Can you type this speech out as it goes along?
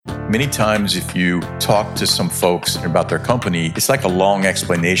Many times if you talk to some folks about their company, it's like a long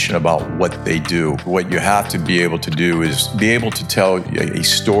explanation about what they do. What you have to be able to do is be able to tell a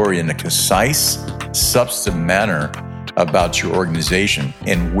story in a concise, substantive manner about your organization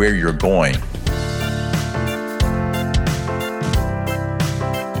and where you're going.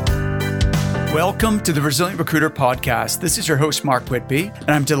 Welcome to the Resilient Recruiter podcast. This is your host, Mark Whitby,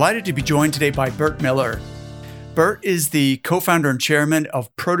 and I'm delighted to be joined today by Bert Miller. Bert is the co-founder and chairman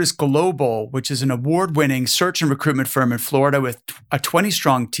of Protus Global, which is an award-winning search and recruitment firm in Florida with a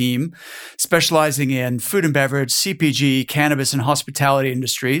 20-strong team specializing in food and beverage, CPG, cannabis, and hospitality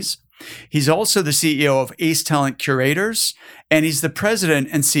industries. He's also the CEO of Ace Talent Curators, and he's the president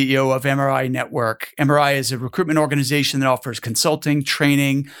and CEO of MRI Network. MRI is a recruitment organization that offers consulting,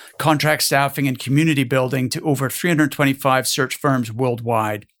 training, contract staffing, and community building to over 325 search firms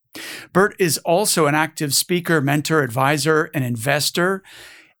worldwide. Bert is also an active speaker, mentor, advisor, and investor,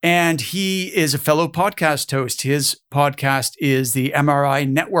 and he is a fellow podcast host. His podcast is the MRI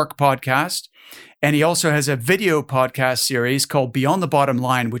Network podcast, and he also has a video podcast series called Beyond the Bottom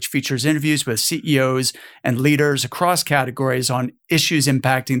Line, which features interviews with CEOs and leaders across categories on issues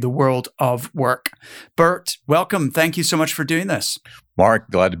impacting the world of work. Bert, welcome. Thank you so much for doing this. Mark,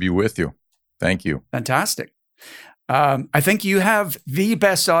 glad to be with you. Thank you. Fantastic. I think you have the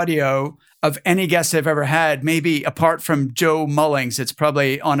best audio of any guest I've ever had, maybe apart from Joe Mullings. It's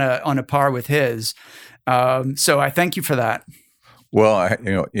probably on a par with his. So I thank you for that. Well,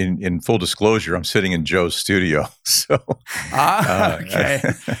 in full disclosure, I'm sitting in Joe's studio. So, okay.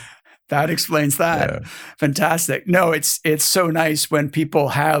 That explains that. Yeah. Fantastic. No, it's so nice when people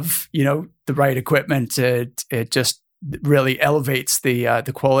have, the right equipment. It just really elevates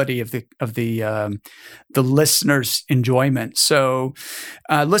the quality of the listener's enjoyment. So,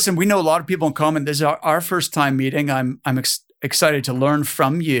 listen, we know a lot of people in common. This is our first time meeting. I'm excited to learn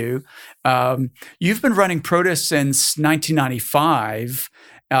from you. You've been running Protus since 1995.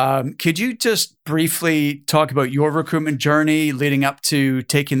 Could you just briefly talk about your recruitment journey leading up to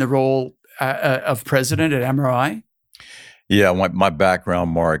taking the role of president at MRI? Yeah, my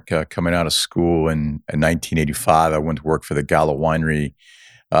background, Mark, coming out of school in 1985, I went to work for the Gallo Winery.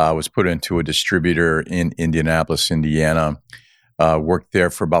 I was put into a distributor in Indianapolis, Indiana. Worked there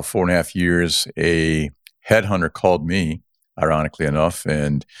for about 4.5 years. A headhunter called me, ironically enough,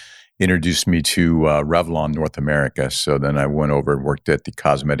 and introduced me to Revlon North America. So then I went over and worked at the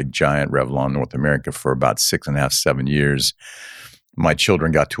cosmetic giant Revlon North America for about 6.5, 7 years. My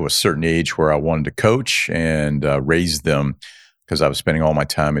children got to a certain age where I wanted to coach and raise them because I was spending all my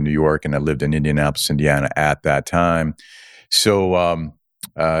time in New York and I lived in Indianapolis, Indiana at that time. So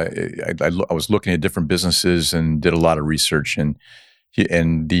I was looking at different businesses and did a lot of research. And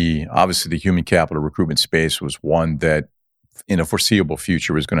obviously the human capital recruitment space was one that in a foreseeable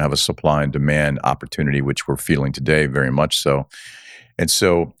future was going to have a supply and demand opportunity, which we're feeling today very much so. And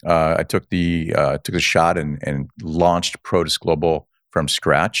so I took the shot and launched Protus Global from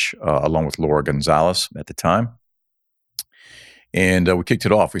scratch, along with Laura Gonzalez at the time. And we kicked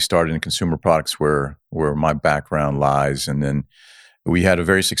it off. We started in consumer products where my background lies. And then we had a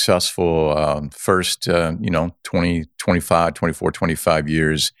very successful first, 25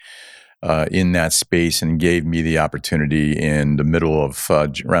 years in that space, and gave me the opportunity in the middle of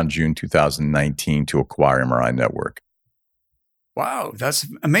around June 2019 to acquire MRI Network. Wow, that's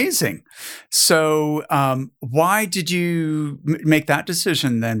amazing. So why did you make that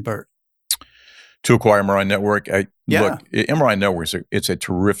decision then, Bert? To acquire MRI Network? Look, MRI Network, it's a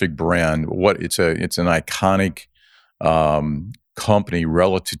terrific brand. It's an iconic company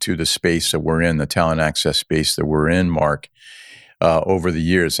relative to the space that we're in, the talent access space that we're in, Mark, over the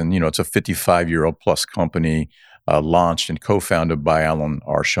years. And, it's a 55-year-old plus company, launched and co-founded by Alan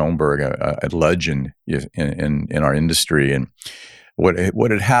R. Schoenberg, a legend in our industry. And what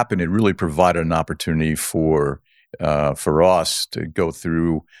had happened, it really provided an opportunity for us to go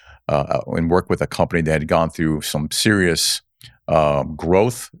through and work with a company that had gone through some serious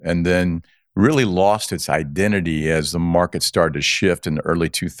growth and then really lost its identity as the market started to shift in the early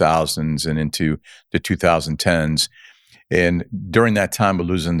 2000s and into the 2010s. And during that time of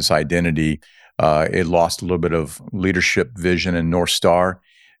losing this identity, it lost a little bit of leadership vision and North Star,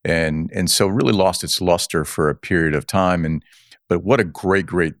 and so really lost its luster for a period of time. But what a great,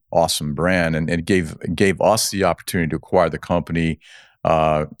 awesome brand, and it gave us the opportunity to acquire the company,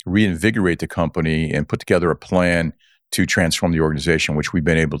 reinvigorate the company, and put together a plan to transform the organization, which we've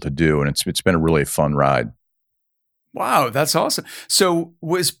been able to do, and it's been a really fun ride. Wow, that's awesome. So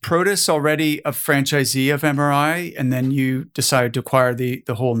was Protus already a franchisee of MRI, and then you decided to acquire the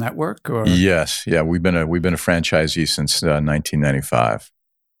whole network? Or? Yes, yeah, we've been a franchisee since 1995.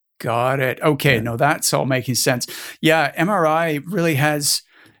 Got it. Okay, Yeah. no, that's all making sense. Yeah, MRI really has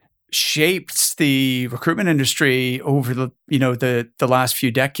shaped the recruitment industry over the last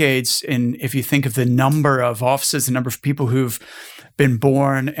few decades. And if you think of the number of offices, the number of people who've been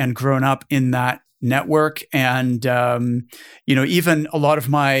born and grown up in that network, and even a lot of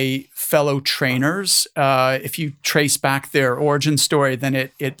my fellow trainers, if you trace back their origin story, then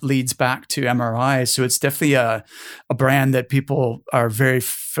it leads back to MRI. So it's definitely a brand that people are very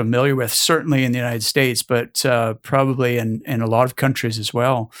familiar with, certainly in the United States, but probably in a lot of countries as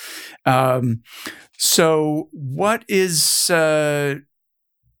well. So what's the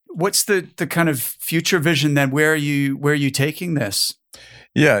kind of future vision then? Where are you taking this?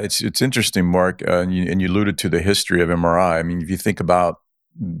 Yeah, it's interesting, Mark, and you alluded to the history of MRI. I mean, if you think about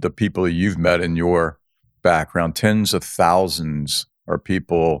the people you've met in your background, tens of thousands are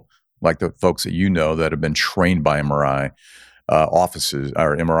people like the folks that you know that have been trained by MRI offices,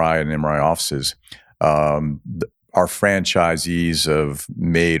 or MRI and MRI offices. Our franchisees have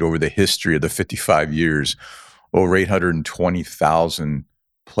made, over the history of the 55 years, over 820,000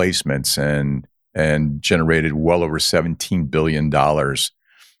 placements and generated well over $17 billion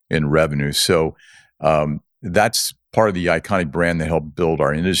in revenue. So that's part of the iconic brand that helped build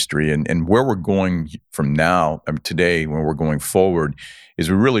our industry. And where we're going from now, today, when we're going forward,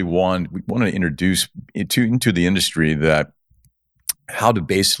 is we want to introduce into the industry that how to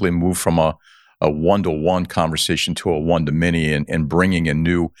basically move from a one-to-one conversation to a one-to-many, and bringing a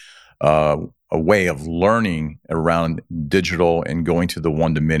new a way of learning around digital and going to the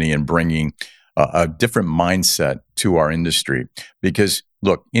one-to-many and bringing a different mindset to our industry. Because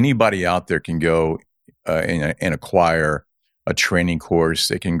look, anybody out there can go and acquire a training course.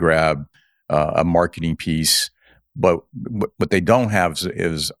 They can grab a marketing piece, but what they don't have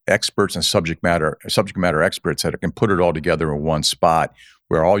is experts and subject matter experts that can put it all together in one spot,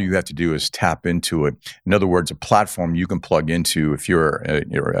 where all you have to do is tap into it. In other words, a platform you can plug into. If you're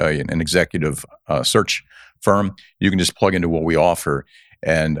an executive search firm, you can just plug into what we offer.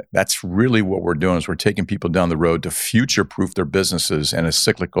 And that's really what we're doing, is we're taking people down the road to future-proof their businesses in a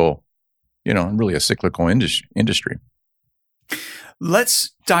cyclical, really a cyclical industry.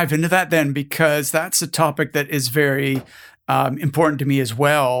 Let's dive into that then, because that's a topic that is very important to me as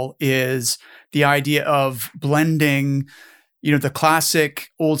well, is the idea of blending, the classic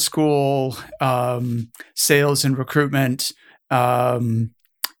old school sales and recruitment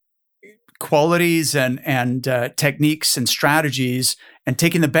qualities and techniques and strategies, and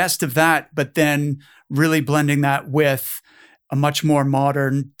taking the best of that, but then really blending that with a much more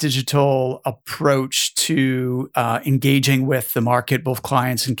modern digital approach to engaging with the market, both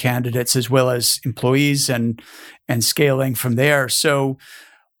clients and candidates, as well as employees, and scaling from there. So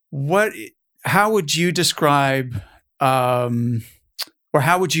how would you describe, or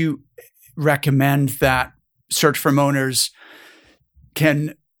how would you recommend that search firm owners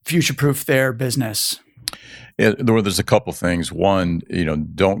can future-proof their business? Yeah, there's a couple things. One,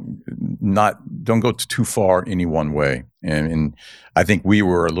 don't go too far any one way. And I think we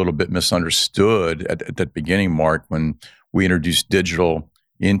were a little bit misunderstood at the beginning, Mark, when we introduced digital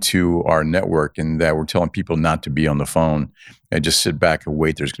into our network, and that we're telling people not to be on the phone and just sit back and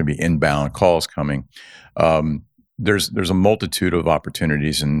wait. There's going to be inbound calls coming. There's a multitude of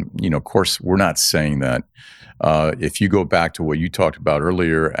opportunities, and of course, we're not saying that. If you go back to what you talked about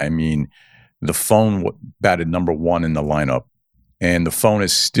earlier, I mean, the phone batted number one in the lineup. And the phone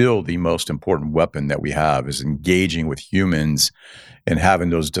is still the most important weapon that we have, is engaging with humans and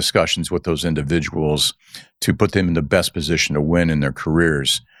having those discussions with those individuals to put them in the best position to win in their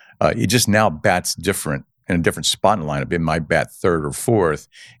careers. It just now bats different, in a different spot in the lineup. It might bat third or fourth.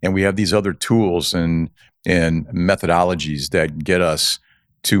 And we have these other tools and methodologies that get us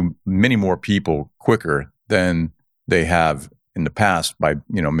to many more people quicker than they have in the past, by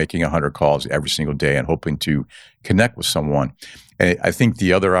making 100 calls every single day and hoping to connect with someone. And I think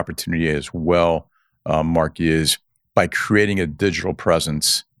the other opportunity as well, Mark, is by creating a digital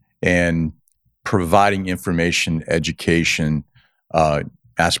presence and providing information, education,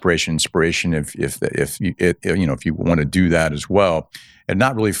 aspiration, inspiration, if you want to do that as well, and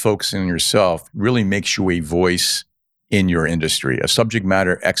not really focusing on yourself, really makes you a voice in your industry, a subject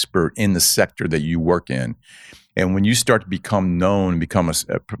matter expert in the sector that you work in. And when you start to become known, become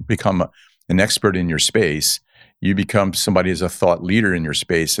an expert in your space, you become somebody as a thought leader in your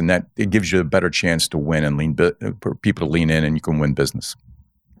space, and that it gives you a better chance to win and for people to lean in, and you can win business.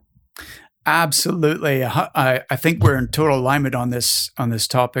 Absolutely. I think we're in total alignment on this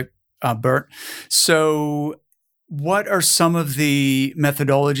topic, Bert. So what are some of the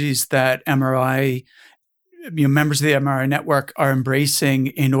methodologies that MRI members of the MRI network are embracing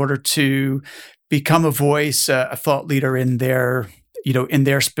in order to become a voice, a thought leader in their, in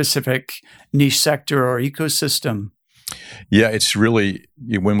their specific niche sector or ecosystem? Yeah, it's really,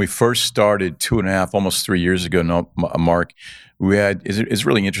 when we first started 2.5, almost 3 years ago, Mark, it's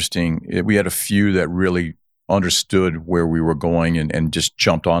really interesting. We had a few that really understood where we were going and just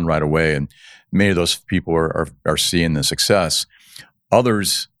jumped on right away. And many of those people are seeing the success.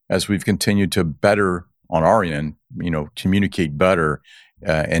 Others, as we've continued to better on our end, communicate better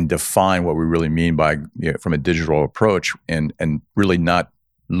and define what we really mean by, from a digital approach, and really not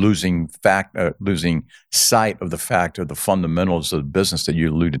losing sight of the fact of the fundamentals of the business that you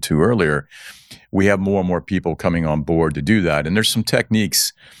alluded to earlier. We have more and more people coming on board to do that. And there's some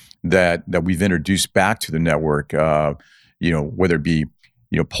techniques that we've introduced back to the network, whether it be,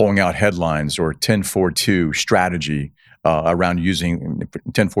 pulling out headlines or 10-4-2 strategy around using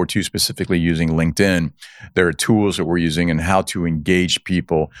 10-4-2, specifically using LinkedIn. There are tools that we're using and how to engage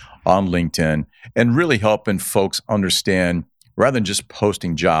people on LinkedIn and really helping folks understand, rather than just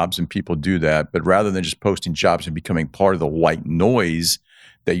posting jobs, and people do that, but rather than just posting jobs and becoming part of the white noise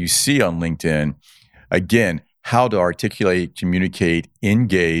that you see on LinkedIn, again, how to articulate, communicate,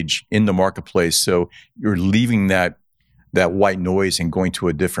 engage in the marketplace so you're leaving that white noise and going to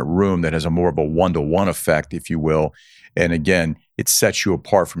a different room that has a more of a one-to-one effect, if you will. And again, it sets you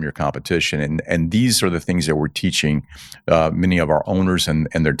apart from your competition. And these are the things that we're teaching many of our owners and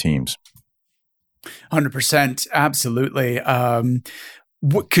their teams. 100%. Absolutely.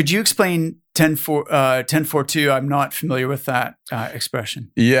 Could you explain 10-4-2? I'm not familiar with that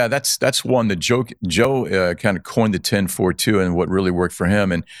expression. Yeah, that's one that Joe kind of coined the 10-4-2 and what really worked for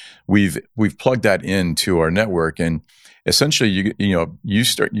him. And we've plugged that into our network. And essentially, you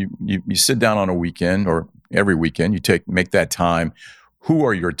sit down on a weekend or every weekend, you make that time. Who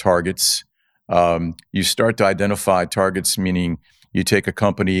are your targets? You start to identify targets, meaning you take a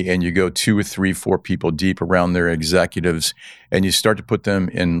company and you go 2 or 3, 4 people deep around their executives, and you start to put them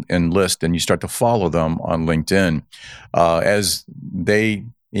in list, and you start to follow them on LinkedIn. As they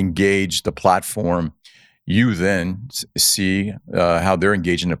engage the platform, you then see how they're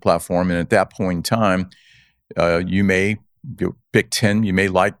engaging the platform, and at that point in time, you may pick 10. You may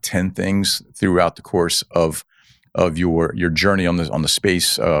like 10 things throughout the course of your journey on the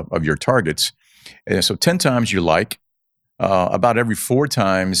space of your targets. And so 10 times you like. About every 4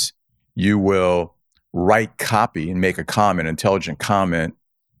 times, you will write copy and make a comment, intelligent comment,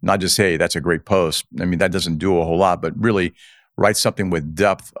 not just, hey, that's a great post. I mean, that doesn't do a whole lot, but really write something with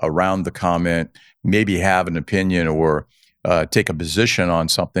depth around the comment, maybe have an opinion or take a position on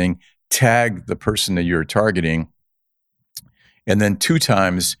something, tag the person that you're targeting. And then 2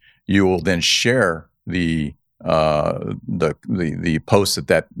 times, you will then share the post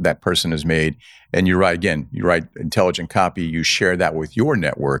that person has made, and you write intelligent copy. You share that with your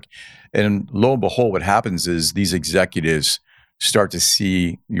network, and lo and behold, what happens is these executives start to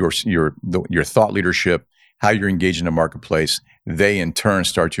see your thought leadership, how you're engaged in the marketplace. They in turn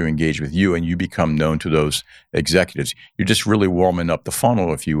start to engage with you, and you become known to those executives. You're just really warming up the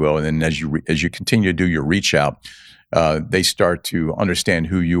funnel, if you will, and then as you continue to do your reach out, they start to understand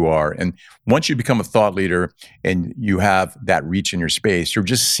who you are. And once you become a thought leader and you have that reach in your space, you're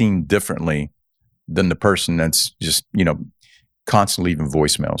just seen differently than the person that's just, constantly leaving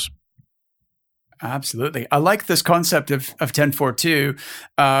voicemails. Absolutely. I like this concept of 10-4-2.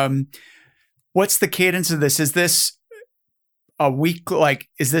 What's the cadence of this? Is this a week?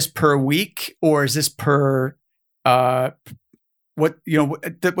 Is this per week, or is this per, what's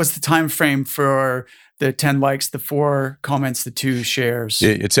the time frame for the 10 likes, the 4 comments, the 2 shares?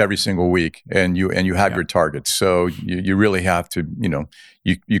 It's every single week, and you have your targets. So you really have to,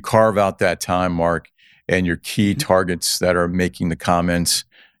 you carve out that time, Mark, and your key targets that are making the comments.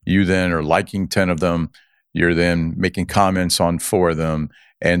 You then are liking 10 of them. You're then making comments on 4 of them,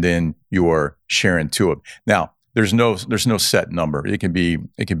 and then you are sharing 2 of them. Now, there's no set number. It can be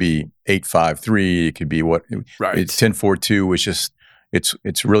 8-5-3. It could be what, right. It's 10-4-2, which is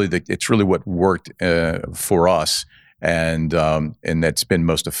it's really what worked for us, and that's been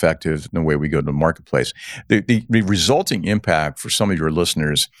most effective in the way we go to the marketplace. The resulting impact for some of your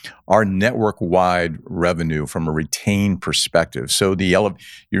listeners are network-wide revenue from a retained perspective. So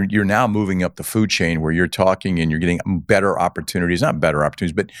you're now moving up the food chain where you're talking and you're getting better opportunities, not better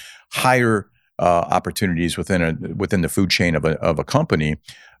opportunities, but higher opportunities within the food chain of a company.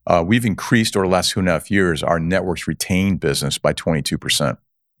 We've increased over the last 2.5 years our network's retained business by 22%.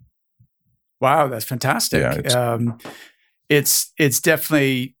 Wow, that's fantastic. Yeah, it's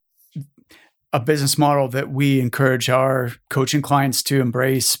definitely a business model that we encourage our coaching clients to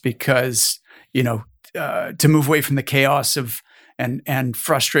embrace because, to move away from the chaos of and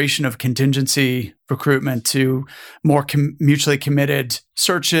frustration of contingency recruitment to more mutually committed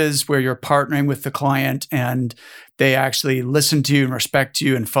searches where you're partnering with the client and they actually listen to you and respect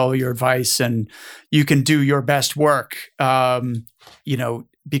you and follow your advice, and you can do your best work,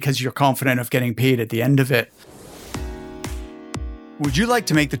 because you're confident of getting paid at the end of it. Would you like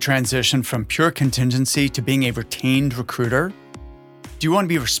to make the transition from pure contingency to being a retained recruiter? Do you want to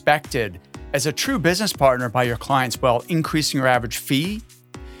be respected as a true business partner by your clients while increasing your average fee?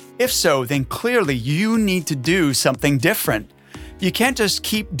 If so, then clearly you need to do something different. You can't just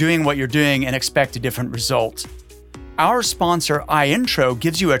keep doing what you're doing and expect a different result. Our sponsor, iIntro,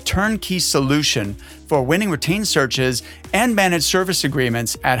 gives you a turnkey solution for winning retained searches and managed service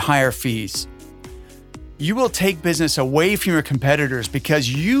agreements at higher fees. You will take business away from your competitors because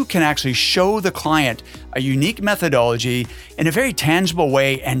you can actually show the client a unique methodology in a very tangible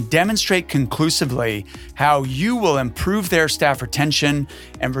way and demonstrate conclusively how you will improve their staff retention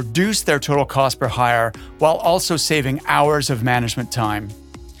and reduce their total cost per hire while also saving hours of management time.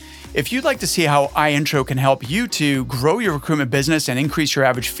 If you'd like to see how iIntro can help you to grow your recruitment business and increase your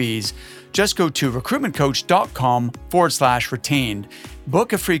average fees, just go to recruitmentcoach.com/retained.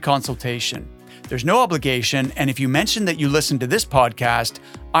 Book a free consultation. There's no obligation, and if you mention that you listened to this podcast,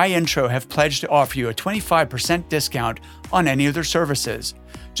 iIntro have pledged to offer you a 25% discount on any of their services.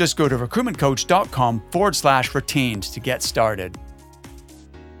 Just go to recruitmentcoach.com/retained to get started.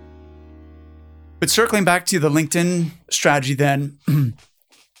 But circling back to the LinkedIn strategy then,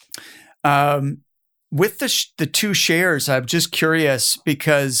 with the two shares, I'm just curious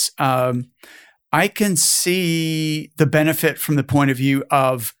because I can see the benefit from the point of view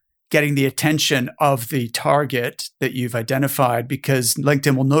of getting the attention of the target that you've identified, because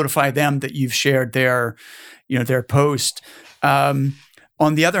LinkedIn will notify them that you've shared their post. On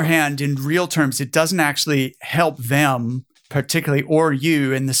the other hand, in real terms, it doesn't actually help them particularly or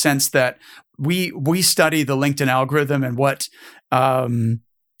you, in the sense that we study the LinkedIn algorithm and what how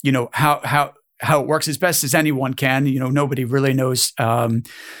it works as best as anyone can. Nobody really knows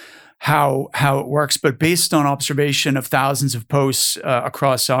how it works, but based on observation of thousands of posts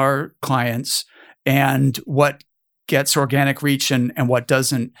across our clients and what gets organic reach and what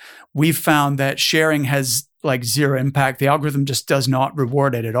doesn't, we've found that sharing has like zero impact. The algorithm just does not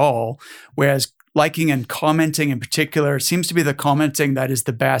reward it at all. Whereas liking and commenting in particular seems to be the commenting that is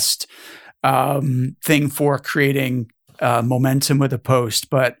the best thing for creating momentum with a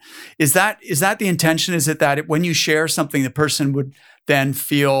post. But is that the intention? Is it that when you share something, the person would then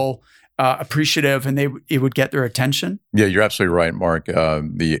feel appreciative and it would get their attention? Yeah, you're absolutely right, Mark.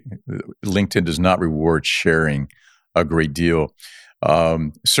 The LinkedIn does not reward sharing a great deal.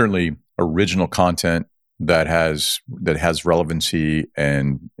 Certainly, original content that has relevancy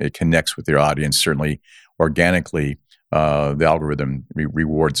and it connects with your audience. Certainly, organically, the algorithm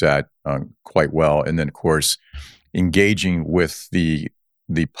rewards that quite well. And then, of course, engaging with the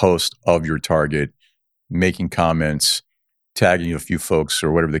post of your target, making comments, tagging a few folks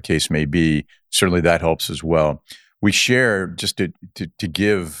or whatever the case may be, certainly that helps as well. We share just to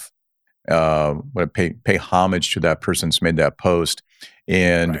give pay homage to that person that's made that post,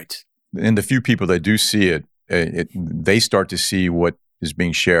 and right. And the few people that do see it, they start to see what is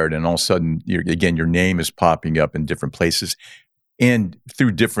being shared, and all of a sudden, your name is popping up in different places, and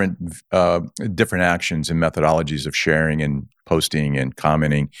through different actions and methodologies of sharing and posting and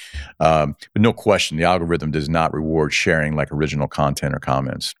commenting. But no question, the algorithm does not reward sharing like original content or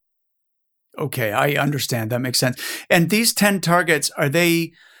comments. Okay, I understand. That makes sense. And these 10 targets, are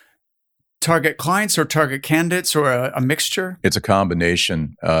they target clients or target candidates or a mixture? It's a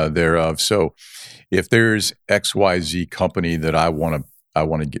combination thereof. So if there's XYZ company that I want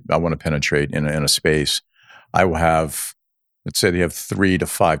to penetrate in a space, I will have, let's say they have 3 to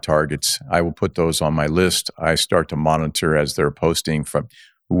 5 targets. I will put those on my list. I start to monitor as they're posting from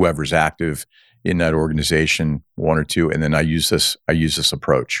whoever's active in that organization, 1 or 2, and then I use this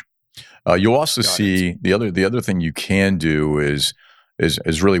approach. You'll also see the other thing you can do is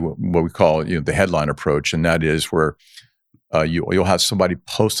really what we call the headline approach, and that is where you'll have somebody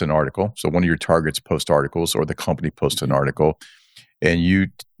post an article. So one of your targets post articles, or the company posts an article, and you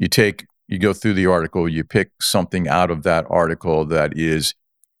go through the article, you pick something out of that article that is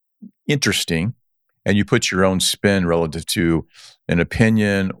interesting, and you put your own spin relative to an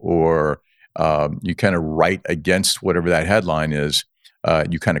opinion, or you kind of write against whatever that headline is.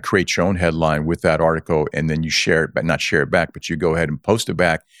 You kind of create your own headline with that article, and then you share it, but not share it back, but you go ahead and post it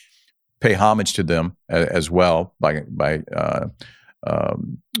back, pay homage to them as well by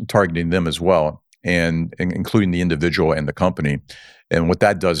targeting them as well, and including the individual and the company. And what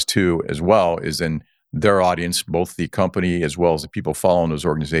that does too, as well, is then their audience, both the company as well as the people following those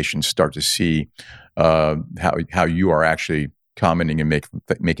organizations, start to see how you are actually commenting and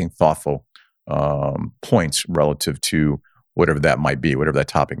making thoughtful points relative to whatever that might be, whatever that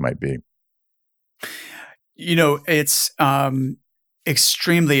topic might be. It's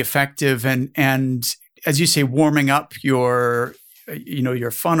extremely effective, and as you say, warming up your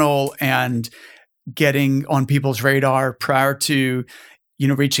funnel and getting on people's radar prior to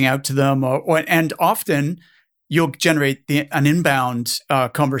reaching out to them, and often you'll generate an inbound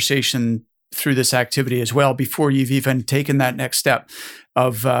conversation through this activity as well before you've even taken that next step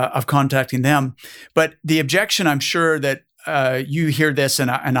of contacting them. But the objection, I'm sure that you hear this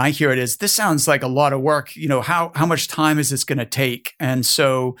and I hear it, is this sounds like a lot of work. How much time is this going to take? And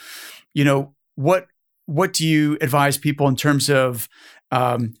so, what do you advise people in terms of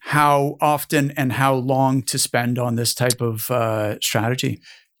how often and how long to spend on this type of strategy?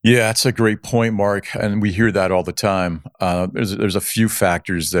 Yeah, that's a great point, Mark. And we hear that all the time. There's a few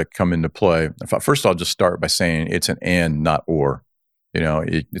factors that come into play. First, I'll just start by saying it's an and, not or.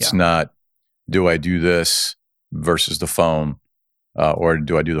 It's not, do I do this versus the phone, or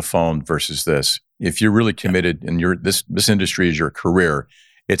do I do the phone versus this? If you're really committed and this industry is your career,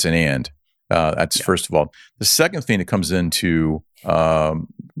 it's an and. That's first of all. The second thing that comes into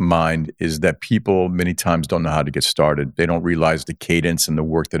mind is that people many times don't know how to get started. They don't realize the cadence and the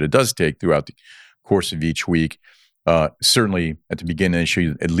work that it does take throughout the course of each week. Certainly at the beginning, they show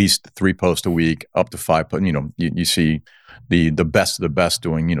you at least 3 posts a week, up to 5. You see the best of the best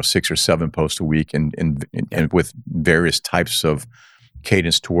doing 6 or 7 posts a week, and with various types of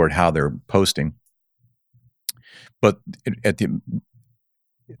cadence toward how they're posting. But at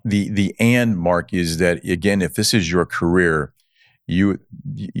the and mark is that, again, if this is your career, you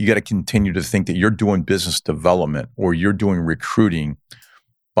got to continue to think that you're doing business development or you're doing recruiting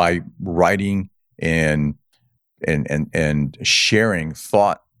by writing and sharing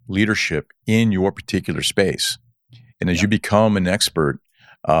thought leadership in your particular space. And as you become an expert,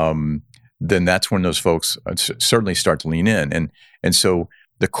 then that's when those folks certainly start to lean in. And so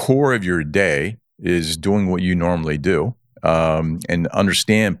the core of your day is doing what you normally do. And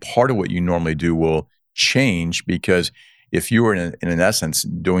understand part of what you normally do will change, because if you are in essence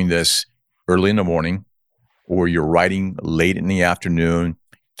doing this early in the morning, or you're writing late in the afternoon,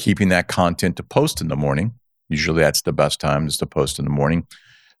 keeping that content to post in the morning, usually that's the best time is to post in the morning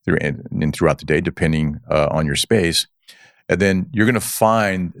and throughout the day, depending on your space. And then you're going to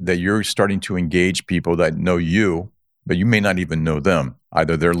find that you're starting to engage people that know you, but you may not even know them.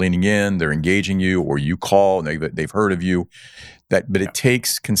 Either they're leaning in, they're engaging you, or you call and they've heard of you. But it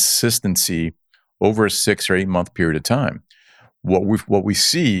takes consistency over a 6 or 8 month period of time. What we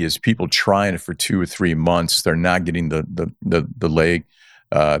see is people trying it for 2 or 3 months. They're not getting the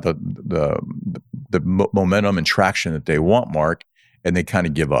momentum and traction that they want, Mark, and they kind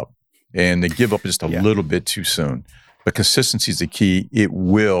of give up. And they give up just a little bit too soon. But consistency is the key. It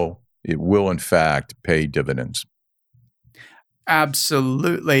will in fact pay dividends.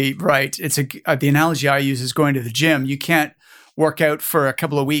 Absolutely right. It's the analogy I use is going to the gym. You can't work out for a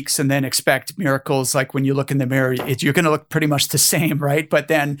couple of weeks and then expect miracles. Like when you look in the mirror, you're going to look pretty much the same, right? But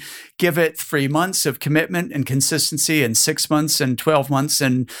then give it 3 months of commitment and consistency, and 6 months and 12 months,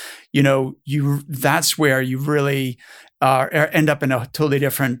 and that's where you really end up in a totally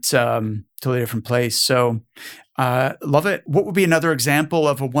different place. So love it. What would be another example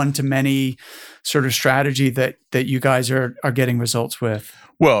of a one-to-many sort of strategy that you guys are getting results with?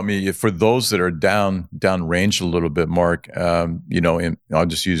 Well, I mean, for those that are down range a little bit, Mark, and I'll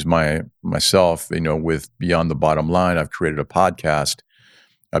just use myself, with Beyond the Bottom Line, I've created a podcast.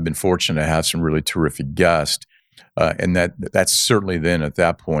 I've been fortunate to have some really terrific guests. And that's certainly then at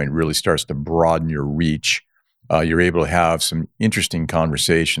that point really starts to broaden your reach. You're able to have some interesting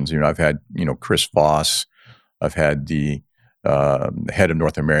conversations. I've had, Chris Voss. I've had the head of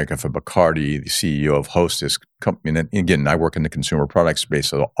North America for Bacardi, the CEO of Hostess company. And again, I work in the consumer product space,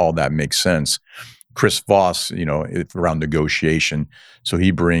 so all that makes sense. Chris Voss, around negotiation, so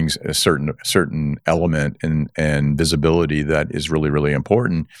he brings a certain element and visibility that is really, really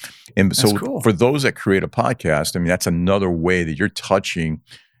important. And so, cool. For those that create a podcast, I mean, that's another way that you're touching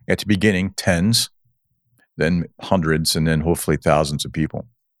at the beginning tens, then hundreds, and then hopefully thousands of people.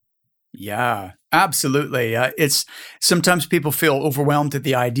 Yeah, absolutely. It's sometimes people feel overwhelmed at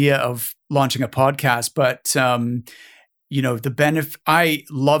the idea of launching a podcast, but the benefit, I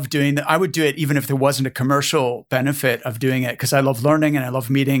love doing that. I would do it even if there wasn't a commercial benefit of doing it, because I love learning and I love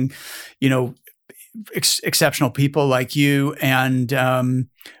meeting, exceptional people like you. And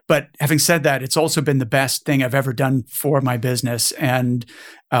but having said that, it's also been the best thing I've ever done for my business. And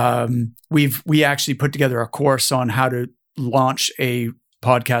we actually put together a course on how to launch a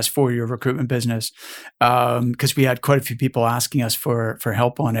podcast for your recruitment business, because we had quite a few people asking us for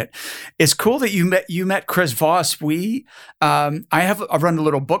help on it. It's cool that you met Chris Voss. I run a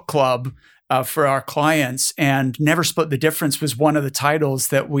little book club for our clients, and Never Split the Difference was one of the titles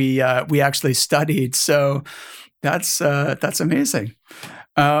that we actually studied. So that's amazing.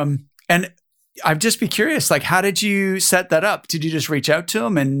 And I'd just be curious, like, how did you set that up? Did you just reach out to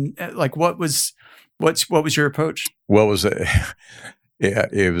him, and like, what was your approach? Well,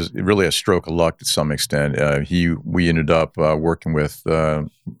 it was really a stroke of luck to some extent. We ended up working with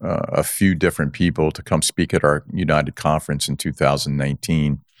a few different people to come speak at our United conference in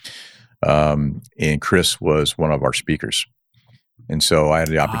 2019. And Chris was one of our speakers. And so I had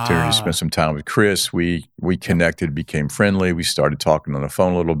the opportunity to spend some time with Chris. We connected, became friendly. We started talking on the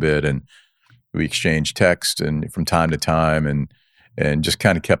phone a little bit, and we exchanged text and from time to time, and just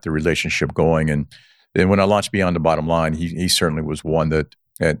kind of kept the relationship going. And then when I launched Beyond the Bottom Line, he certainly was one that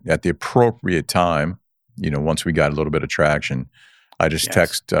at the appropriate time, once we got a little bit of traction, I just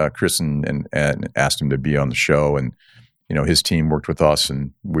texted Chris and asked him to be on the show. And, his team worked with us,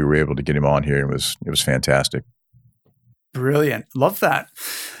 and we were able to get him on here. It was fantastic. Brilliant. Love that.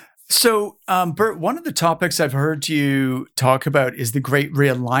 So, Bert, one of the topics I've heard you talk about is the Great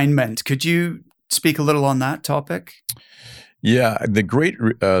Realignment. Could you speak a little on that topic? Yeah, the Great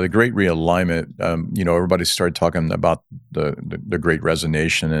Realignment. Everybody started talking about the Great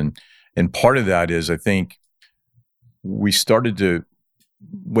Resignation, and part of that is, I think,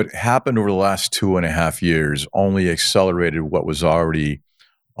 what happened over the last 2.5 years only accelerated what was already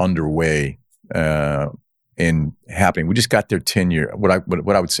underway and happening. We just got there 10 years. What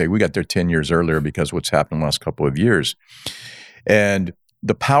I would say, we got there 10 years earlier because what's happened in the last couple of years, and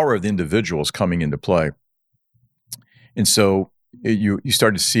the power of the individual is coming into play. And so you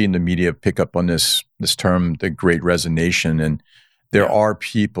start to see in the media pick up on this term, the Great Resignation, and there are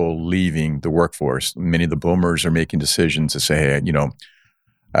people leaving the workforce. Many of the boomers are making decisions to say, hey,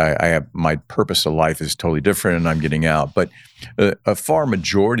 I have, my purpose of life is totally different, and I'm getting out. But a far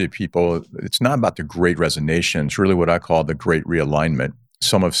majority of people, it's not about the Great Resignation. It's really what I call the Great Realignment.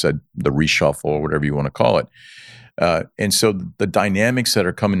 Some have said the reshuffle, or whatever you want to call it. And so the dynamics that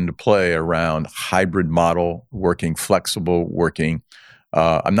are coming into play around hybrid model working, flexible working.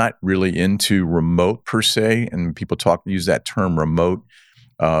 I'm not really into remote per se, and people use that term remote,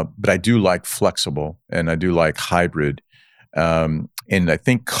 but I do like flexible, and I do like hybrid. And I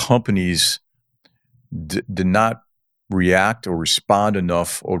think companies did not react or respond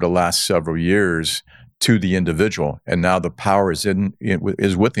enough over the last several years to the individual, and now the power is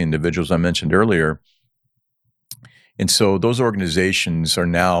with the individuals I mentioned earlier. And so those organizations are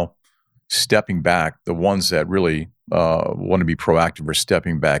now stepping back. The ones that really want to be proactive are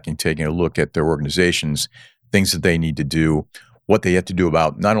stepping back and taking a look at their organizations, things that they need to do, what they have to do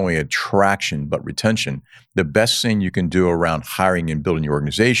about not only attraction, but retention. The best thing you can do around hiring and building your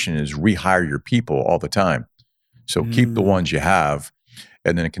organization is rehire your people all the time. So keep the ones you have,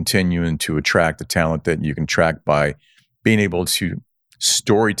 and then continuing to attract the talent that you can attract by being able to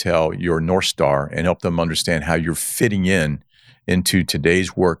storytell your North Star and help them understand how you're fitting into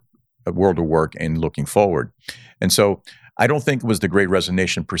today's world of work and looking forward. And so I don't think it was the Great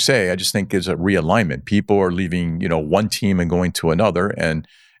Resignation per se. I just think it's a realignment. People are leaving, one team and going to another, and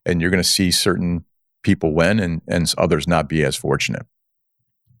you're going to see certain people win and others not be as fortunate.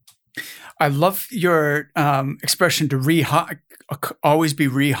 I love your expression to always be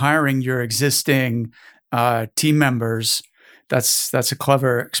rehiring your existing team members. That's a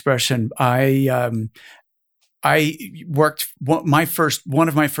clever expression. I worked one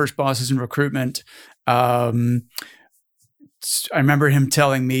of my first bosses in recruitment. I remember him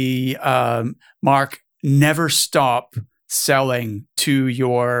telling me, Mark, never stop selling to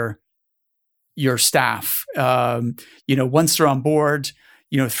your staff. Once they're on board,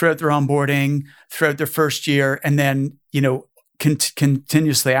 throughout their onboarding, throughout their first year, and then,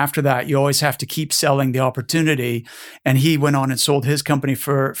 continuously after that, you always have to keep selling the opportunity. And he went on and sold his company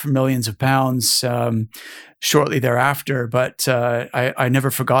for millions of pounds shortly thereafter. But I never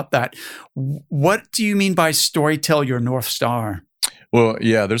forgot that. What do you mean by storytell your North Star? Well,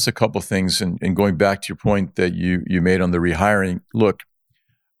 yeah, there's a couple things. And going back to your point that you made on the rehiring, look,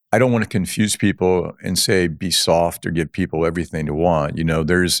 I don't want to confuse people and say be soft or give people everything they want.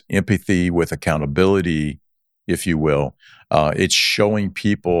 There's empathy with accountability, if you will. It's showing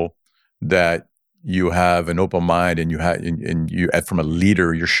people that you have an open mind, and from a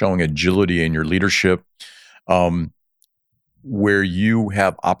leader, you're showing agility in your leadership, where you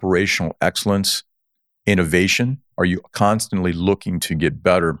have operational excellence, innovation. Are you constantly looking to get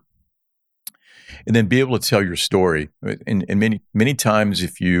better? And then be able to tell your story. And many times,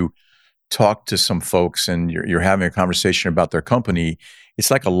 if you talk to some folks and you're having a conversation about their company,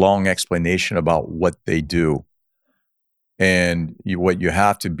 it's like a long explanation about what they do. And what you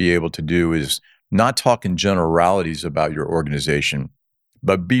have to be able to do is not talk in generalities about your organization,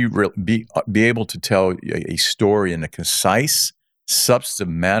 but be able to tell a story in a concise,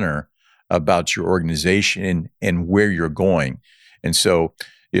 substantive manner about your organization and where you're going. And so,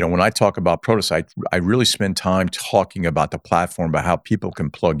 when I talk about Protus, I really spend time talking about the platform, about how people can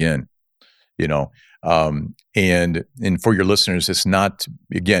plug in. And for your listeners, it's not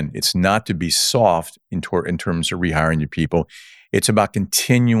to be soft in terms of rehiring your people. It's about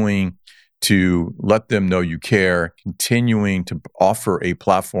continuing to let them know you care, continuing to offer a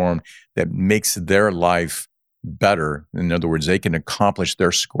platform that makes their life better. In other words, they can accomplish their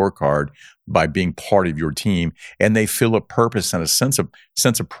scorecard by being part of your team, and they feel a purpose and a sense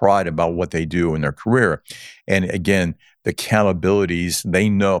of pride about what they do in their career. And again, the accountabilities, they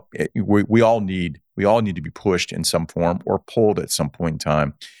know we all need to be pushed in some form or pulled at some point in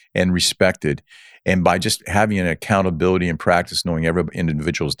time and respected. And by just having an accountability and practice, knowing every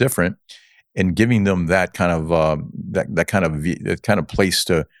individual is different, and giving them that kind of place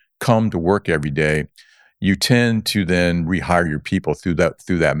to come to work every day, you tend to then rehire your people through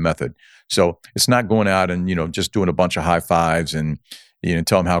that method. So it's not going out and just doing a bunch of high fives and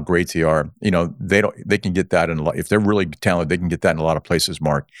tell them how great they are. They can get that if they're really talented, they can get that in a lot of places,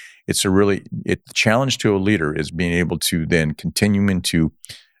 Mark. The challenge to a leader is being able to then continuing to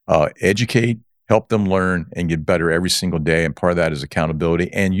educate, help them learn, and get better every single day. And part of that is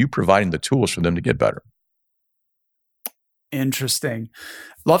accountability, and you providing the tools for them to get better. Interesting.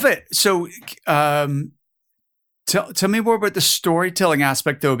 Love it. So tell me more about the storytelling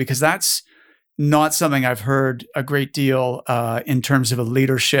aspect, though, because that's not something I've heard a great deal in terms of a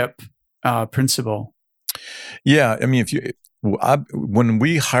leadership principle. Yeah. I mean, when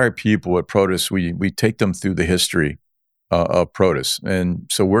we hire people at Protus, we take them through the history of Protus. And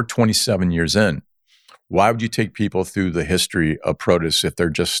so we're 27 years in. Why would you take people through the history of Protus if they're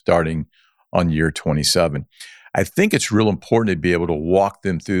just starting on year 27? I think it's real important to be able to walk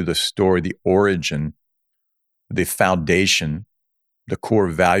them through the story, the origin, the foundation, the core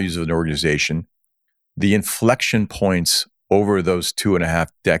values of an organization, the inflection points over those 2.5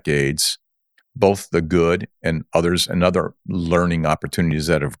 decades, both the good and other learning opportunities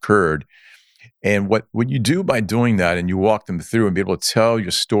that have occurred. And what you do by doing that, and you walk them through and be able to tell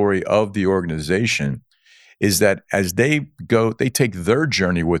your story of the organization, is that as they take their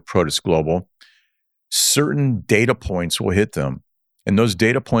journey with Protus Global, certain data points will hit them. And those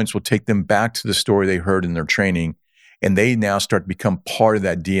data points will take them back to the story they heard in their training. And they now start to become part of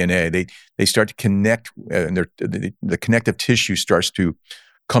that DNA. They start to connect, and the connective tissue starts to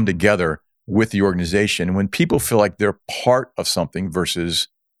come together with the organization. And when people feel like they're part of something versus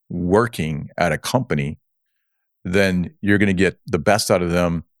working at a company, then you're going to get the best out of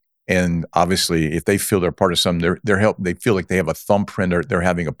them. And obviously, if they feel they're part of something, they feel like they have a thumbprint, or they're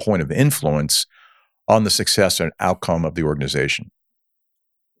having a point of influence on the success and outcome of the organization.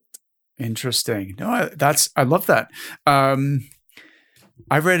 Interesting. No, I love that.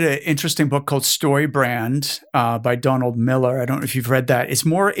 I read an interesting book called Story Brand by Donald Miller. I don't know if you've read that. It's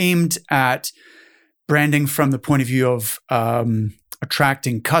more aimed at branding from the point of view of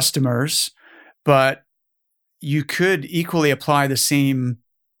attracting customers, but you could equally apply the same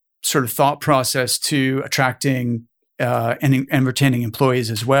sort of thought process to attracting and retaining employees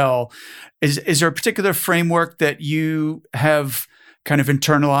as well. Is there a particular framework that you have kind of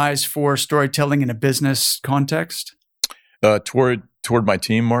internalized for storytelling in a business context? Toward my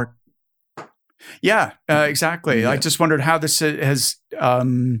team, Mark? Yeah, exactly. Yeah. I just wondered how this has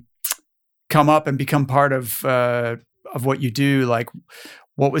come up and become part of what you do. Like,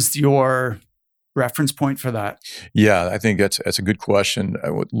 what was your reference point for that? Yeah, I think that's a good question.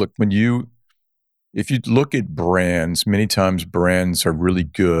 Look, if you look at brands, many times brands are really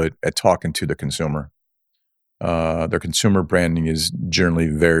good at talking to the consumer. Their consumer branding is generally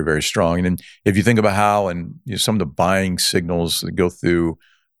very, very strong. And then if you think about how some of the buying signals that go through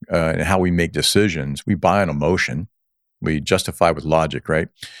and how we make decisions, we buy on emotion, we justify with logic, right?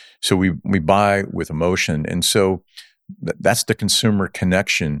 So we buy with emotion, and so that's the consumer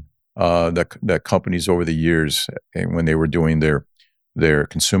connection that companies over the years, when they were doing their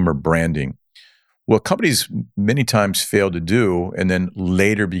consumer branding, What companies many times fail to do, and then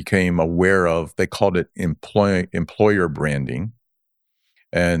later became aware of, they called it employer branding.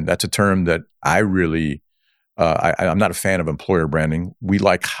 And that's a term that I really, I'm not a fan of employer branding. We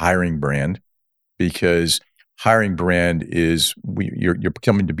like hiring brand, because hiring brand is you're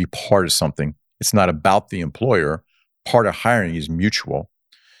becoming to be part of something. It's not about the employer. Part of hiring is mutual.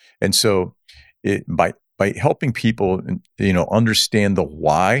 And so by helping people, understand the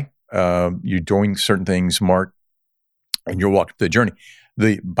why you're doing certain things, Mark, and you're walking the journey,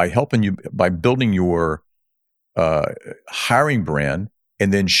 by building your hiring brand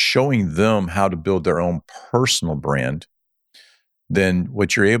and then showing them how to build their own personal brand, then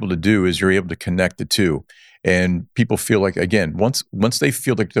what you're able to do is you're able to connect the two. And people feel like, again, once they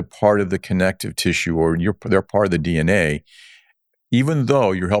feel like they're part of the connective tissue, or they're part of the DNA, even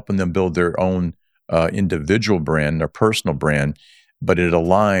though you're helping them build their own individual brand, their personal brand, but it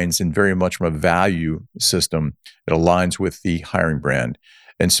aligns, and very much from a value system, it aligns with the hiring brand.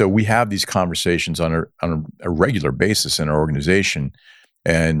 And so we have these conversations on a regular basis in our organization,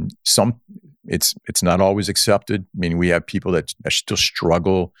 and it's not always accepted. I mean, we have people that still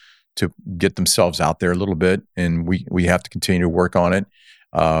struggle to get themselves out there a little bit, and we have to continue to work on it.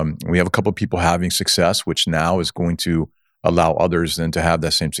 We have a couple of people having success, which now is going to allow others then to have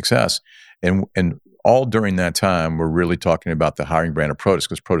that same success. And all during that time, we're really talking about the hiring brand of Protis,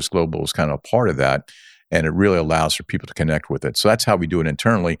 because Protis Global is kind of a part of that, and it really allows for people to connect with it. So that's how we do it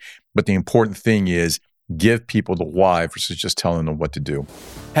internally. But the important thing is give people the why versus just telling them what to do.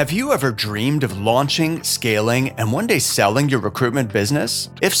 Have you ever dreamed of launching, scaling, and one day selling your recruitment business?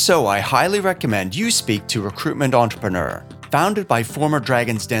 If so, I highly recommend you speak to Recruitment Entrepreneur. Founded by former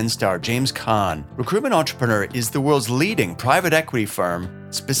Dragon's Den star James Caan, Recruitment Entrepreneur is the world's leading private equity firm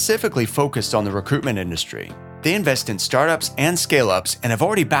specifically focused on the recruitment industry. They invest in startups and scale-ups and have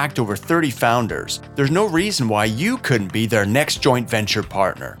already backed over 30 founders. There's no reason why you couldn't be their next joint venture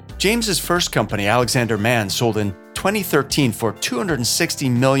partner. James's first company, Alexander Mann, sold in 2013 for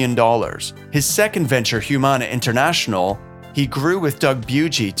 $260 million. His second venture, Humana International, he grew with Doug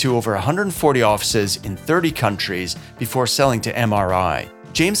Bugey to over 140 offices in 30 countries before selling to MRI.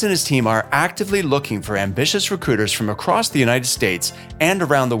 James and his team are actively looking for ambitious recruiters from across the United States and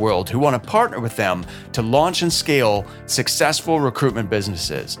around the world who want to partner with them to launch and scale successful recruitment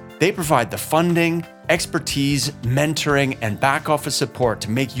businesses. They provide the funding, expertise, mentoring, and back office support to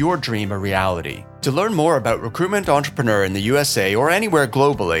make your dream a reality. To learn more about Recruitment Entrepreneur in the USA or anywhere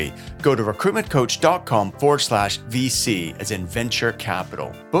globally, go to recruitmentcoach.com/VC, as in venture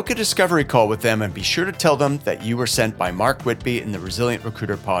capital. Book a discovery call with them and be sure to tell them that you were sent by Mark Whitby in the Resilient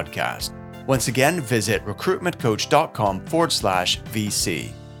Recruiter podcast. Once again, visit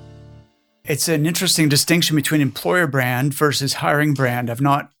recruitmentcoach.com/VC. It's an interesting distinction between employer brand versus hiring brand. I've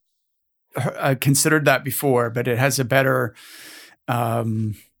not considered that before, but it has a better, I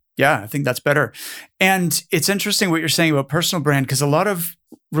think that's better. And it's interesting what you're saying about personal brand, because a lot of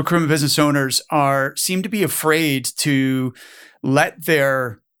recruitment business owners seem to be afraid to let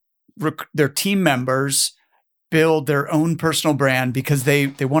their team members build their own personal brand, because they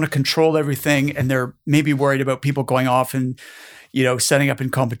want to control everything, and they're maybe worried about people going off and setting up in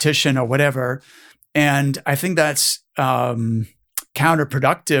competition or whatever. And I think that's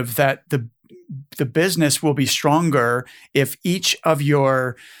counterproductive, that the business will be stronger if each of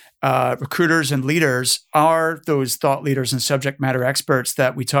your recruiters and leaders are those thought leaders and subject matter experts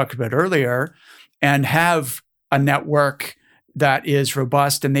that we talked about earlier, and have a network that is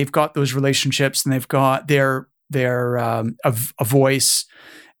robust, and they've got those relationships, and they've got their a voice,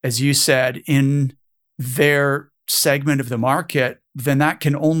 as you said, in their segment of the market. Then that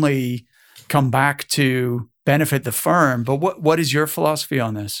can only come back to benefit the firm. But what is your philosophy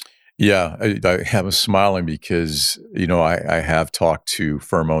on this? Yeah, I am smiling because, I have talked to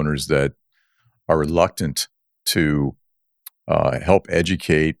firm owners that are reluctant to help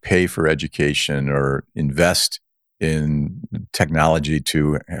educate, pay for education, or invest in technology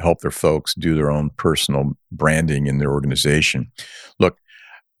to help their folks do their own personal branding in their organization. Look,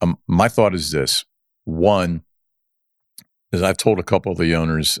 my thought is this. One, as I've told a couple of the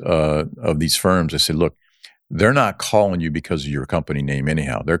owners of these firms, I said, look, they're not calling you because of your company name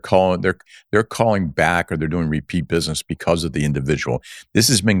anyhow. They're calling back, or they're doing repeat business because of the individual. This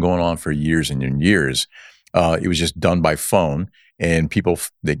has been going on for years and years. It was just done by phone, and people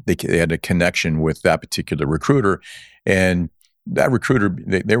they had a connection with that particular recruiter, and that recruiter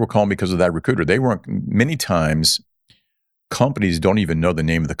they were calling because of that recruiter. They weren't. Many times, companies don't even know the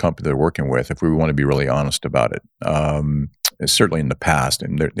name of the company they're working with, if we want to be really honest about it. Certainly in the past,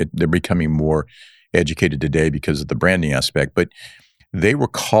 and they're becoming more educated today because of the branding aspect. But they were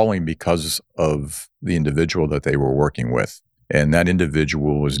calling because of the individual that they were working with. And that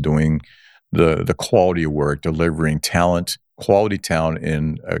individual was doing the quality of work, delivering quality talent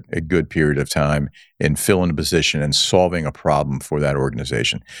in a good period of time, and filling a position and solving a problem for that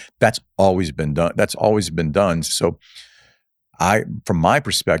organization. That's always been done. So from my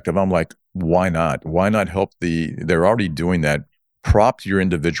perspective, I'm like, why not? Why not help they're already doing that. Prop your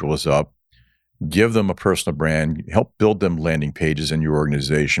individuals up, give them a personal brand, help build them landing pages in your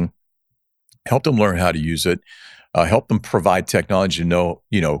organization, help them learn how to use it, help them provide technology to know,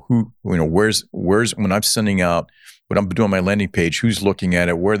 where's when I'm sending out, when I'm doing my landing page, who's looking at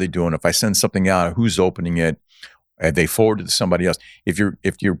it, where are they doing? If I send something out, who's opening it? Have they forwarded to somebody else? If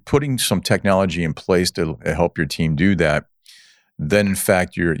you're putting some technology in place to help your team do that, then in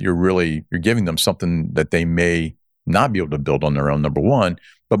fact you're giving them something that they may not be able to build on their own, number one.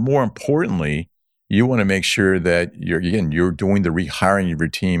 But more importantly, you want to make sure that you're doing the rehiring of your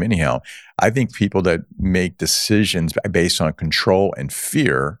team anyhow. I think people that make decisions based on control and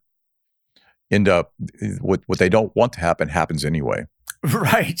fear end up, what they don't want to happen happens anyway.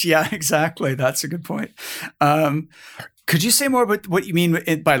 Right. Yeah, exactly. That's a good point. Could you say more about what you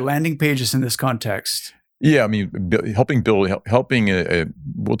mean by landing pages in this context? Yeah, I mean, let's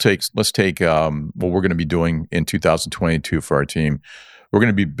take what we're going to be doing in 2022 for our team. We're going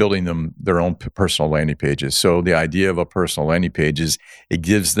to be building them their own personal landing pages. So the idea of a personal landing page is it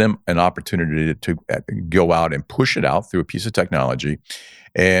gives them an opportunity to go out and push it out through a piece of technology,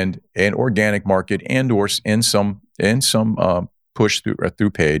 and an organic market and some push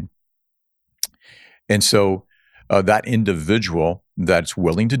through paid. And so that individual that's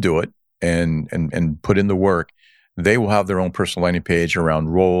willing to do it and put in the work, they will have their own personal landing page around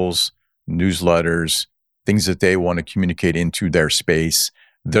roles, newsletters, things that they want to communicate into their space,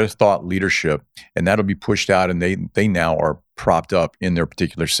 their thought leadership, and that'll be pushed out, and they now are propped up in their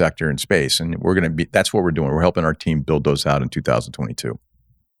particular sector and space. And that's what we're doing. We're helping our team build those out in 2022.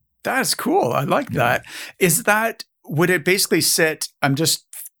 That's cool. I like that. Would it basically sit, I'm just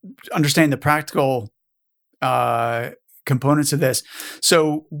understanding the practical components of this.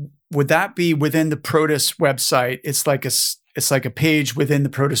 So would that be within the Protus website? It's like a page within the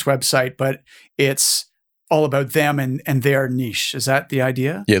Protus website, but it's all about them and their niche. Is that the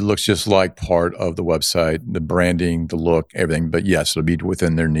idea? Yeah, it looks just like part of the website, the branding, the look, everything. But yes, it'll be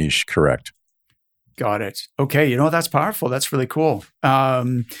within their niche, correct. Got it. Okay, that's powerful. That's really cool.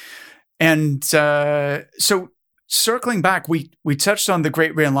 So circling back, we touched on the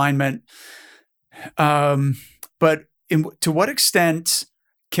Great Realignment, but to what extent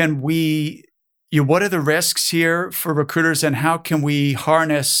can we, what are the risks here for recruiters, and how can we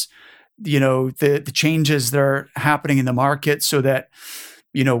harness the changes that are happening in the market so that,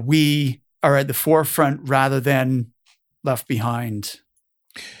 we are at the forefront rather than left behind?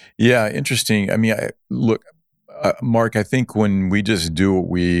 Yeah, interesting. I mean, Mark, I think when we just do what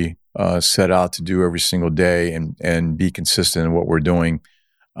we set out to do every single day and be consistent in what we're doing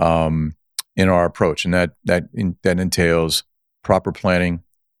in our approach, and that entails proper planning,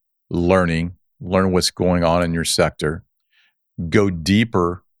 learn what's going on in your sector, go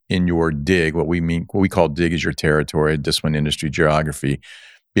deeper in your dig. What we call dig is your territory, discipline, industry, geography.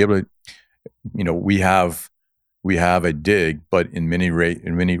 Be able to, we have a dig, but in many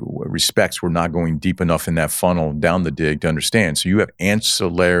respects, we're not going deep enough in that funnel down the dig to understand. So you have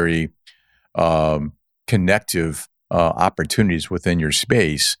ancillary connective opportunities within your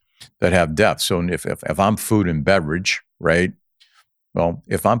space that have depth. So if I'm food and beverage, right? Well,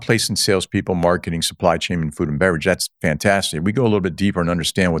 if I'm placing salespeople, marketing, supply chain, and food and beverage, that's fantastic. We go a little bit deeper and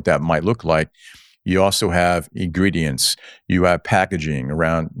understand what that might look like. You also have ingredients. You have packaging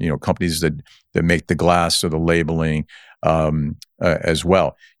around, companies that make the glass or the labeling as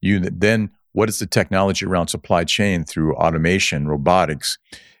well. Then what is the technology around supply chain through automation, robotics,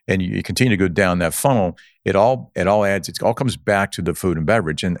 and you continue to go down that funnel. It all adds. It all comes back to the food and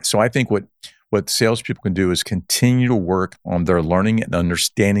beverage. And so I think what salespeople can do is continue to work on their learning and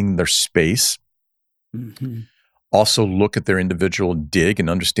understanding their space. Mm-hmm. Also look at their individual dig and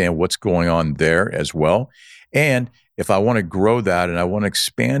understand what's going on there as well. And if I want to grow that and I want to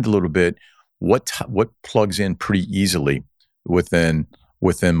expand a little bit, what plugs in pretty easily within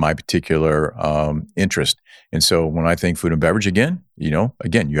my particular interest. And so when I think food and beverage, again,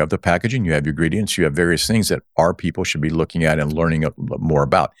 you have the packaging, you have your ingredients, you have various things that our people should be looking at and learning more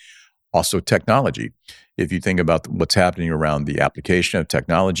about. Also technology. If you think about what's happening around the application of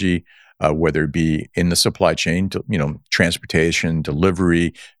technology, whether it be in the supply chain, transportation,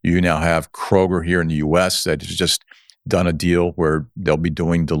 delivery. You now have Kroger here in the U.S. that has just done a deal where they'll be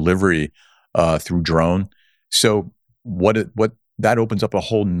doing delivery through drone. So what that opens up a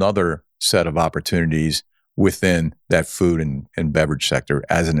whole nother set of opportunities within that food and beverage sector,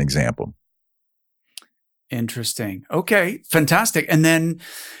 as an example. Interesting. Okay, fantastic. And then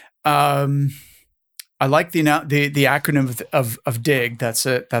I like the acronym of DIG. That's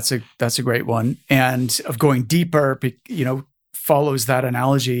a great one, and of going deeper. Follows that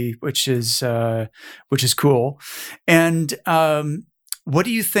analogy, which is cool. And what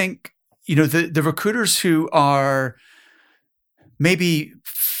do you think? The recruiters who are maybe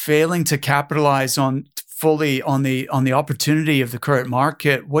failing to capitalize fully on the opportunity of the current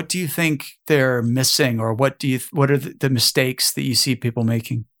market, what do you think they're missing, or what are the mistakes that you see people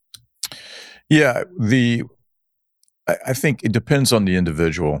making? Yeah, I think it depends on the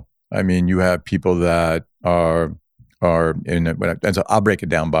individual. I mean, you have people that are I'll break it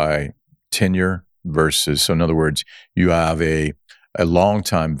down by tenure versus. So in other words, you have a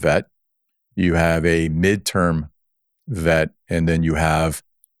long-time vet, you have a midterm vet, and then you have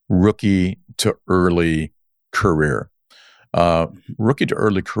rookie to early career. Rookie to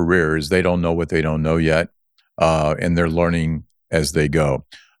early career is they don't know what they don't know yet, and they're learning as they go.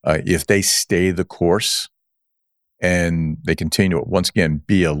 If they stay the course and they continue to, once again,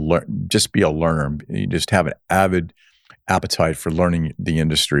 just be a learner, you just have an avid appetite for learning the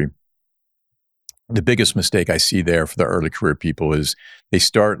industry. The biggest mistake I see there for the early career people is they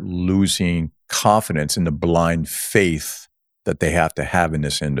start losing confidence in the blind faith that they have to have in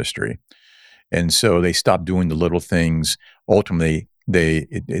this industry. And so they stop doing the little things. Ultimately,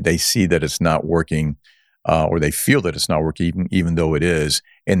 they see that it's not working, or they feel that it's not working, even though it is,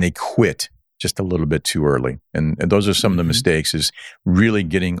 and they quit just a little bit too early. And those are some of the mistakes, is really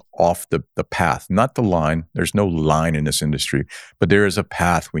getting off the path, not the line. There's no line in this industry, but there is a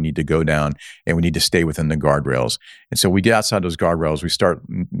path we need to go down, and we need to stay within the guardrails. And so we get outside those guardrails,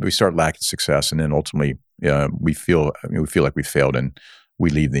 we start lacking success, and then ultimately we feel like we failed and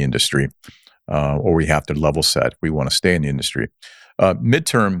we leave the industry, or we have to level set. We want to stay in the industry.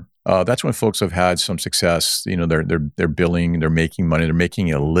 Midterm, that's when folks have had some success. They're billing, they're making money, they're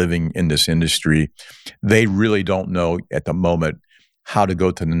making a living in this industry. They really don't know at the moment how to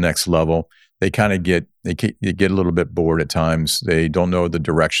go to the next level. They kind of get a little bit bored at times. They don't know the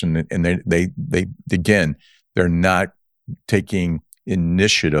direction, and they're not taking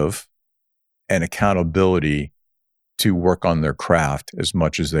initiative and accountability to work on their craft as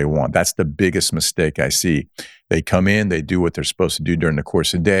much as they want. That's the biggest mistake I see. They come in, they do what they're supposed to do during the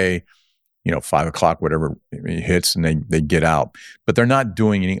course of the day, 5 o'clock, whatever hits, and they get out. But they're not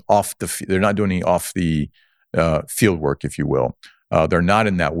doing any off the field work, if you will. They're not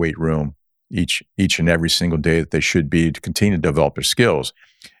in that weight room each and every single day that they should be to continue to develop their skills.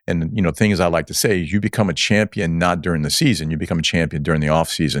 And things I like to say is, you become a champion not during the season, you become a champion during the off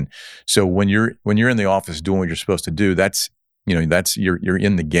season. So when you're in the office doing what you're supposed to do, that's you're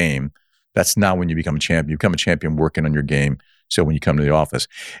in the game. That's not when you become a champion. You become a champion working on your game. So when you come to the office,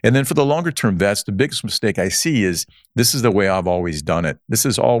 and then for the longer term vets, the biggest mistake I see is, this is the way I've always done it. This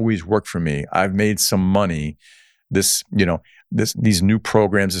has always worked for me. I've made some money. These new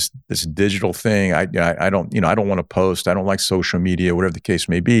programs, this digital thing, I don't want to post. I don't like social media, whatever the case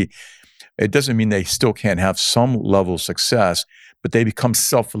may be. It doesn't mean they still can't have some level of success, but they become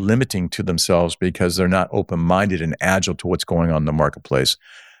self-limiting to themselves because they're not open-minded and agile to what's going on in the marketplace.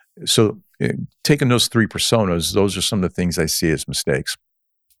 So taking those three personas, those are some of the things I see as mistakes.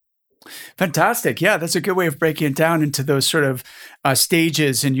 Fantastic. Yeah, that's a good way of breaking it down into those sort of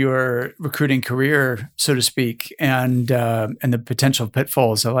stages in your recruiting career, so to speak, and the potential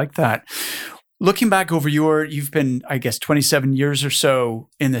pitfalls. I like that. Looking back over you've been, I guess, 27 years or so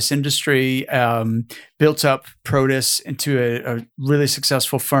in this industry, built up Protus into a really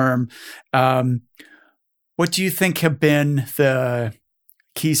successful firm. What do you think have been the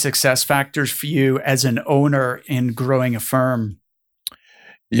key success factors for you as an owner in growing a firm?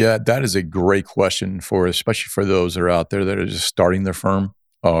 Yeah, that is a great question, especially for those that are out there that are just starting their firm,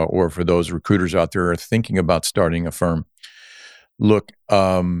 or for those recruiters out there who are thinking about starting a firm. Look,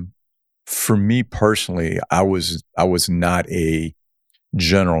 for me personally, I was not a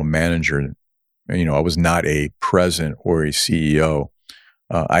general manager. I was not a president or a CEO.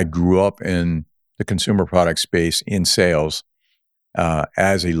 I grew up in the consumer product space in sales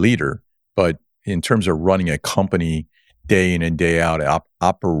as a leader, but in terms of running a company day in and day out,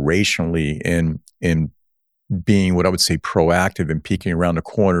 operationally, in being what I would say proactive and peeking around the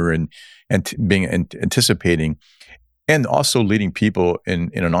corner and being anticipating, and also leading people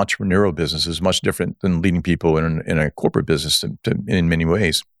in an entrepreneurial business is much different than leading people in a corporate business in many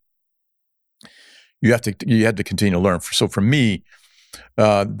ways. You have to continue to learn. So for me,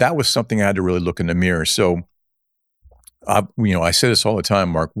 that was something I had to really look in the mirror. So I say this all the time,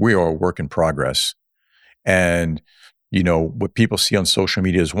 Mark. We are a work in progress, and what people see on social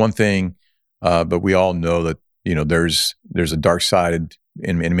media is one thing, but we all know that there's a dark side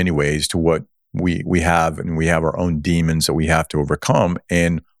in many ways to what we have, and we have our own demons that we have to overcome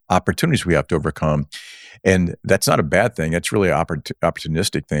and opportunities we have to overcome. And that's not a bad thing. That's really an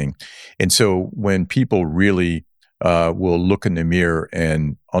opportunistic thing. And so when people really will look in the mirror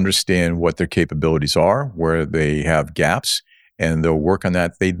and understand what their capabilities are, where they have gaps, and they'll work on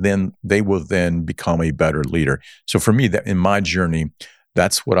that, they will then become a better leader. So for me, that in my journey,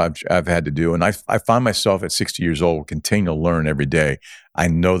 that's what I've had to do. And I find myself at 60 years old continue to learn every day. I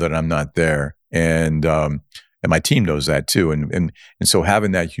know that I'm not there. And my team knows that too. And so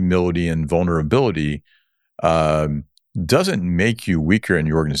having that humility and vulnerability doesn't make you weaker in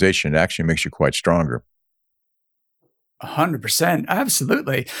your organization. It actually makes you quite stronger. 100%.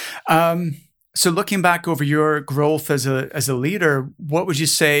 Absolutely. So looking back over your growth as a leader, what would you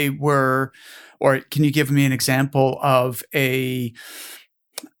say or can you give me an example of a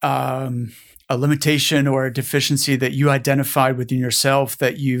limitation or a deficiency that you identified within yourself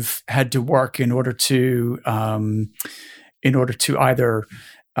that you've had to work in order to either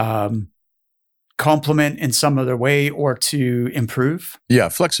complement in some other way or to improve? Yeah,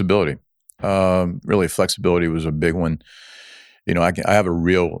 flexibility. Really, flexibility was a big one. I have a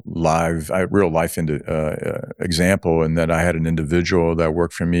real life example in that I had an individual that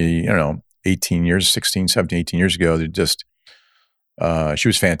worked for me, 18 years, 16, 17, 18 years ago. That just, she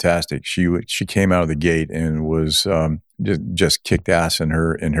was fantastic. She came out of the gate and was just kicked ass in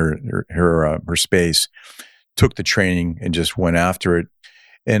her space, took the training and just went after it.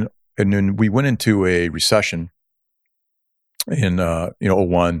 And then we went into a recession in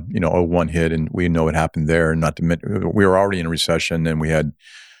 '01. '01 hit, and we know what happened there. Not to mention, we were already in a recession, and we had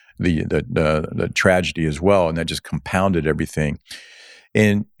the tragedy as well, and that just compounded everything.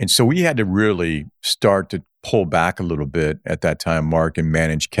 And so we had to really start to pull back a little bit at that time, Mark, and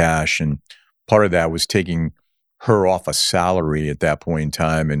manage cash. And part of that was taking her off a salary at that point in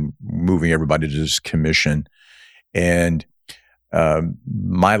time and moving everybody to just commission. And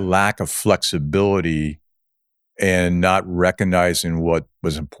my lack of flexibility and not recognizing what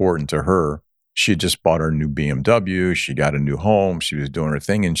was important to her. She had just bought her a new BMW. She got a new home. She was doing her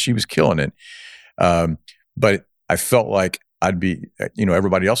thing, and she was killing it. But I felt like I'd be,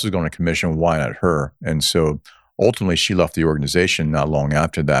 everybody else is going to commission. Why not her? And so ultimately, she left the organization not long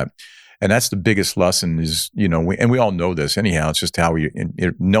after that. And that's the biggest lesson is, we all know this anyhow. It's just how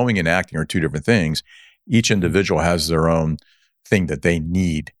knowing and acting are two different things. Each individual has their own thing that they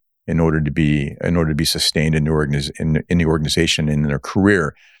need in order to be sustained in the organization and in their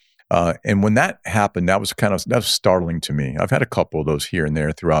career. And when that happened, that was startling to me. I've had a couple of those here and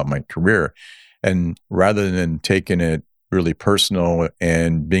there throughout my career. And rather than taking it really personal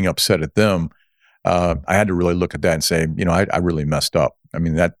and being upset at them, I had to really look at that and say, I really messed up. I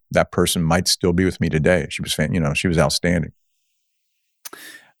mean, that person might still be with me today. She was, she was outstanding.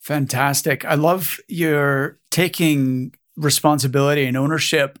 Fantastic. I love your taking responsibility and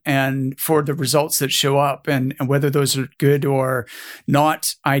ownership and for the results that show up and whether those are good or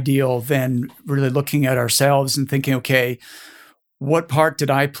not ideal, then really looking at ourselves and thinking, okay, what part did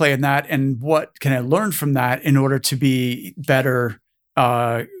I play in that and what can I learn from that in order to be better,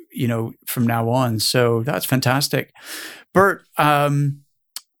 from now on. So that's fantastic. Bert,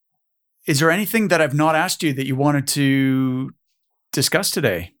 is there anything that I've not asked you that you wanted to discuss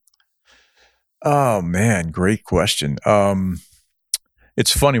today? Oh man, great question.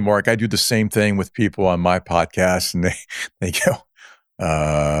 It's funny, Mark. I do the same thing with people on my podcast, and they go,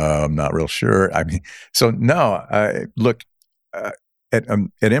 "I'm not real sure." I mean, so no. Look, at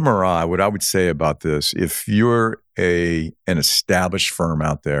MRI, what I would say about this: if you're an established firm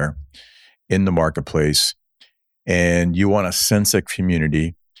out there in the marketplace, and you want a sense of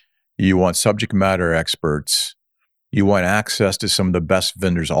community, you want subject matter experts. You want access to some of the best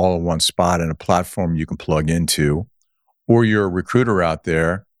vendors all in one spot and a platform you can plug into, or you're a recruiter out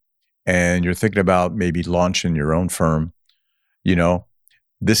there and you're thinking about maybe launching your own firm.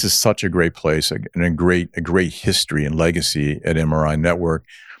 This is such a great place and a great history and legacy at MRI Network.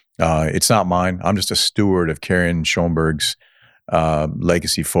 It's not mine. I'm just a steward of Karen Schoenberg's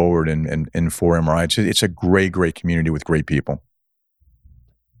legacy forward and for MRI. It's a great community with great people.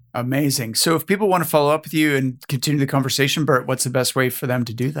 Amazing. So if people want to follow up with you and continue the conversation, Bert, what's the best way for them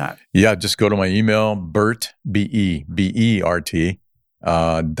to do that? Yeah, just go to my email, Bert, B-E-R-T,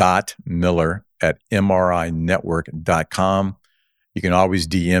 .Miller at mrinetwork.com. You can always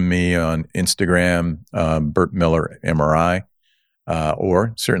DM me on Instagram, Bert Miller MRI.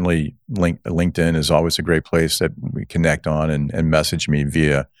 or certainly LinkedIn is always a great place that we connect on, and message me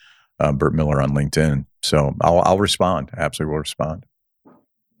via Bert Miller on LinkedIn. So I'll respond. Absolutely will respond.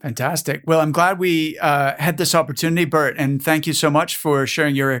 Fantastic. Well, I'm glad we had this opportunity, Bert, and thank you so much for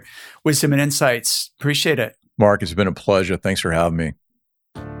sharing your wisdom and insights. Appreciate it. Mark, it's been a pleasure. Thanks for having me.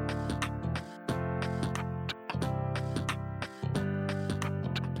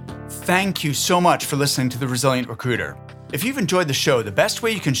 Thank you so much for listening to The Resilient Recruiter. If you've enjoyed the show, the best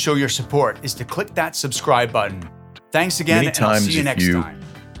way you can show your support is to click that subscribe button. Thanks again, and I'll see you next time.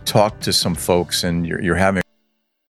 Talk to some folks and you're having